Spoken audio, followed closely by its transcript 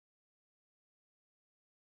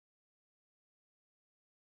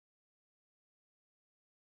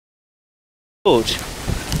George,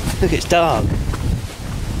 look, it's dark.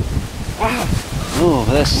 Oh,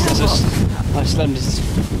 that's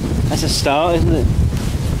a start, isn't it?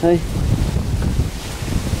 Hey.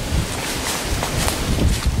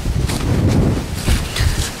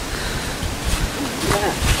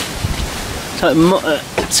 It's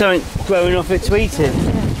like something growing off it to eat it.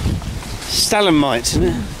 Stalagmites, isn't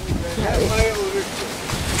it?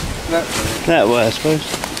 That way, I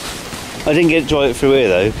suppose. I didn't get to drive it through here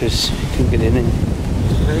though, because you couldn't get in here.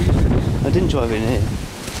 I didn't drive in here.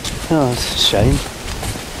 Oh, that's a shame.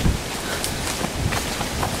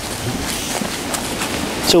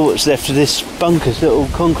 It's all what's left of this bunker's little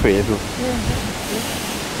concrete everywhere.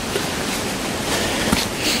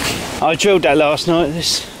 I drilled that last night.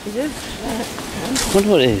 This. You did? I wonder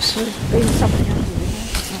what it is. There's been something under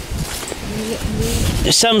there.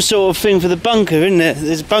 There's some sort of thing for the bunker, isn't there?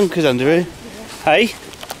 There's bunkers under here. Hey?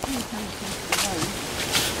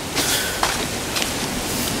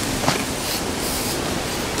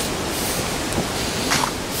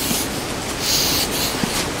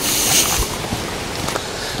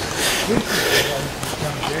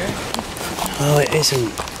 Oh, it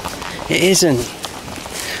isn't. It isn't.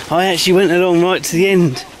 I actually went along right to the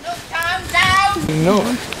end. No.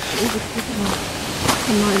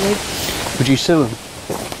 Would you sue them?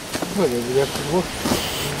 Well, you would have to wash.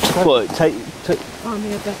 What? Take. Oh,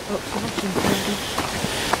 yeah, that box of washing.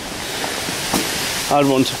 I'd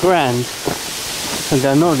want £1,000. I'm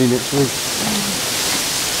going nodding next week.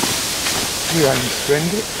 You only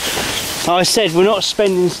spend it. I said we're not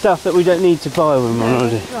spending stuff that we don't need to buy when we're on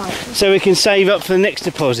holiday. Right. So we can save up for the next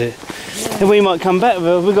deposit. Yeah. And we might come back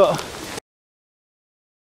with, we've got